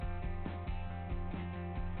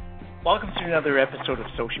Welcome to another episode of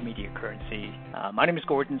Social Media Currency. My name is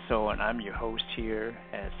Gordon So, and I'm your host here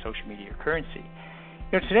at Social Media Currency.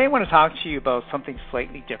 Today I want to talk to you about something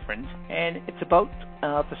slightly different, and it's about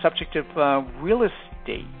the subject of real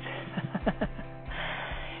estate.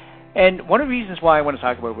 And one of the reasons why I want to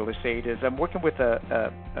talk about real estate is I'm working with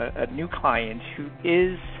a new client who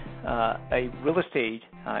is a real estate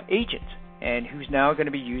agent, and who's now going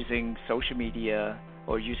to be using social media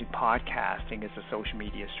or using podcasting as a social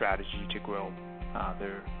media strategy to grow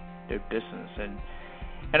their business.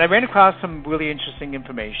 And I ran across some really interesting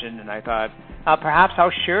information, and I thought perhaps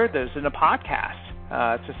I'll share this in a podcast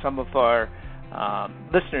to some of our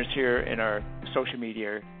listeners here in our social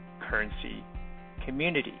media currency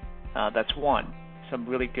community. That's one. Some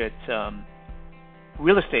really good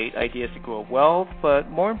real estate ideas to grow wealth, but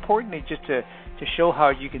more importantly, just to show how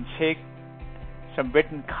you can take some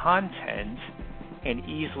written content and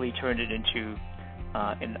easily turn it into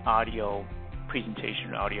an audio presentation,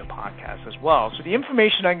 an audio podcast as well. So the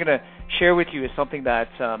information I'm going to share with you is something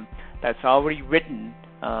that's already written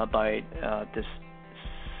by this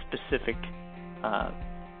specific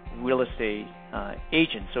real estate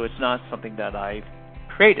agent. So it's not something that I've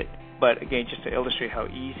created. But again, just to illustrate how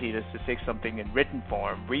easy it is to take something in written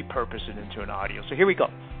form, repurpose it into an audio. So here we go.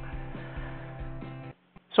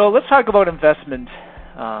 So let's talk about investment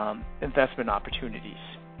opportunities.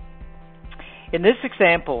 In this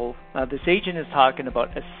example, this agent is talking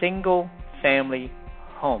about a single-family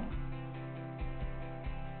home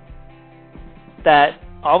that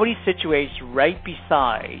already situates right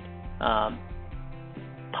beside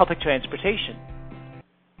public transportation.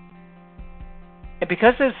 And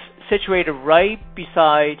because it's situated right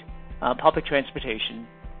beside public transportation,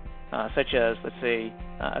 such as, let's say,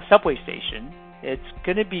 a subway station, it's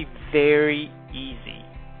going to be very easy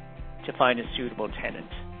to find a suitable tenant.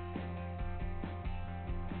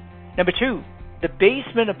 Number two, the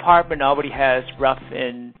basement apartment already has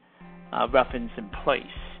rough-ins in place,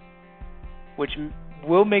 which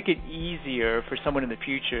will make it easier for someone in the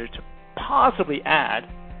future to possibly add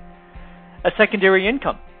a secondary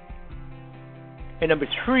income. And number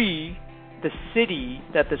three, the city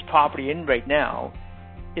that this property in right now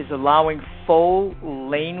is allowing full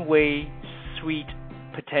laneway suite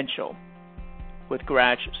potential with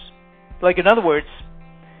garages. Like, in other words,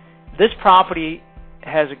 this property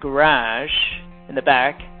has a garage in the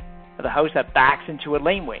back of the house that backs into a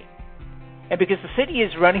laneway. And because the city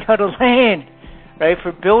is running out of land, right,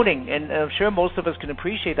 for building, and I'm sure most of us can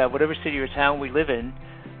appreciate that, whatever city or town we live in,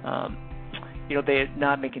 they're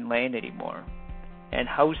not making land anymore. And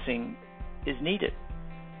housing is needed.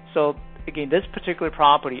 So, again, this particular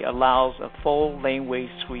property allows a full laneway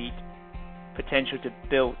suite potential to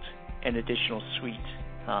build an additional suite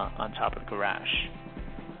on top of the garage.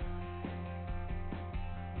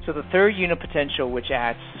 So the third unit potential, which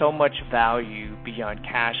adds so much value beyond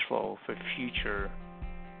cash flow for future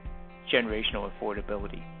generational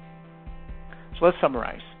affordability. So let's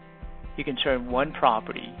summarize. You can turn one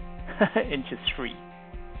property into three.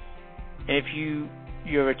 And if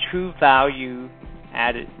you're a true value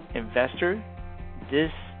added investor,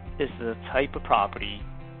 this is the type of property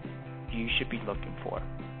you should be looking for.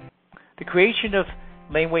 The creation of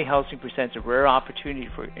laneway housing presents a rare opportunity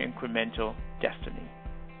for incremental destiny.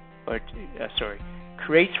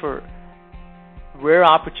 Creates for rare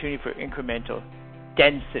opportunity for incremental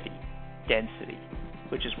density,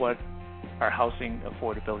 which is what our housing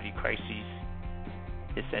affordability crisis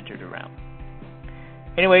is centered around.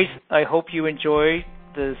 Anyways, I hope you enjoyed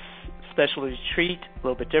this special retreat, a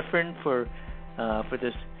little bit different for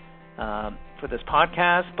this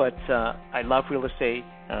podcast, but I love real estate,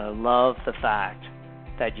 and I love the fact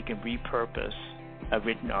that you can repurpose a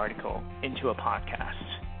written article into a podcast.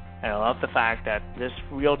 And I love the fact that this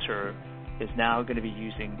realtor is now going to be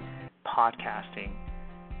using podcasting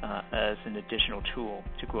as an additional tool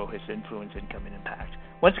to grow his influence, income, and impact.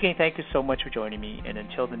 Once again, thank you so much for joining me, and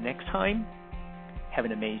until the next time, have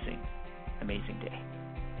an amazing, amazing day.